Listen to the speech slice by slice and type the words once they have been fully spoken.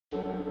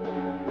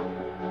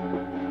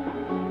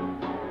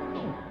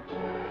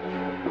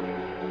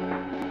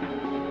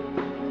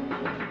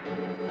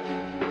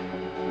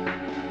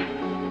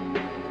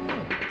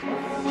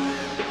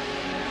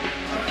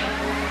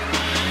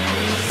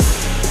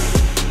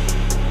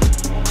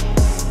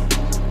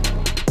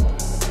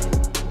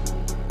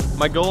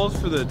My goals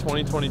for the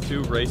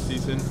 2022 race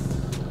season,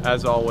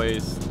 as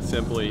always,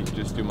 simply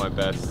just do my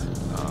best.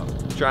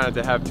 Try not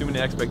to have too many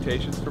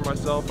expectations for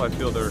myself. I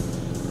feel they're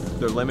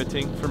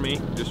limiting for me.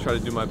 Just try to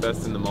do my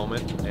best in the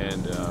moment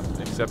and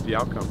accept the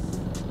outcome.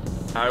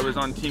 I was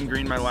on Team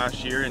Green my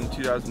last year in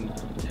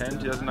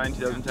 2009,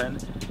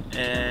 2010,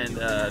 and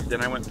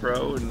then I went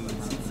pro, and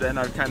since then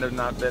I've kind of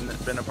not been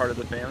a part of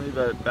the family,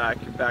 but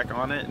back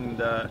on it and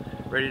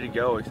ready to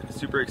go.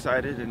 Super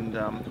excited, and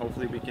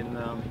hopefully we can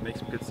make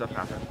some good stuff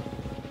happen.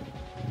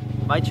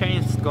 My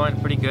training's going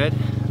pretty good.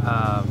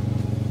 A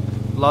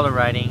lot of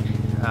riding,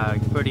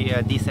 pretty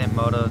decent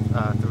moto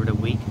through the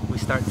week. We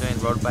start doing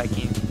road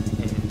biking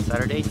in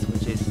Saturdays,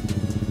 which is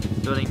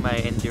building my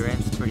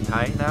endurance pretty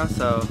high now,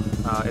 so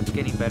it's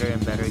getting better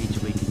and better each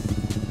week.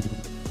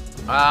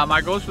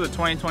 My goals for the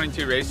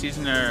 2022 race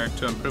season are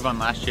to improve on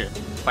last year,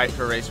 fight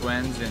for race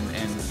wins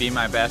and be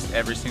my best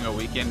every single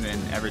weekend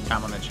and every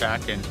time on the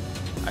track, and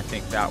I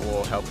think that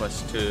will help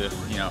us to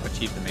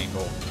achieve the main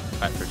goal,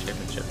 fight for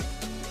championship.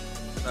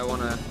 I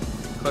want to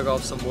click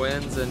off some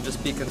wins and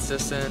just be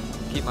consistent,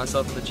 keep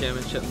myself in the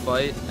championship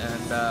fight,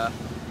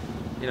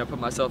 and put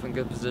myself in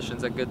good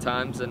positions at good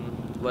times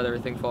and let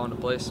everything fall into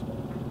place.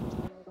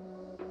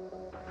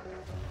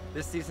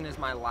 This season is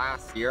my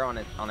last year on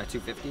a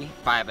 250.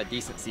 If I have a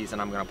decent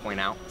season, I'm going to point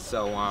out.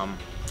 So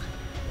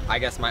I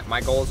guess my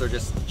goals are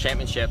just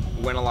championship,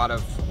 win a lot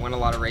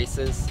of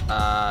races,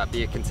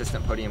 be a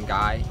consistent podium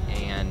guy,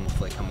 and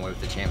hopefully come away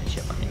with the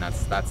championship. I mean,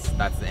 that's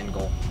the end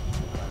goal.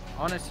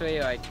 Honestly,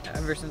 like,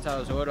 ever since I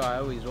was little, I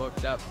always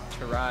looked up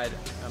to ride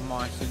a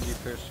Monster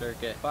Super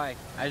Circuit bike.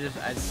 I just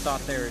thought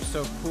they were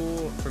so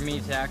cool. For me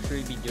to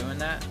actually be doing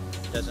that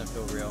doesn't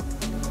feel real.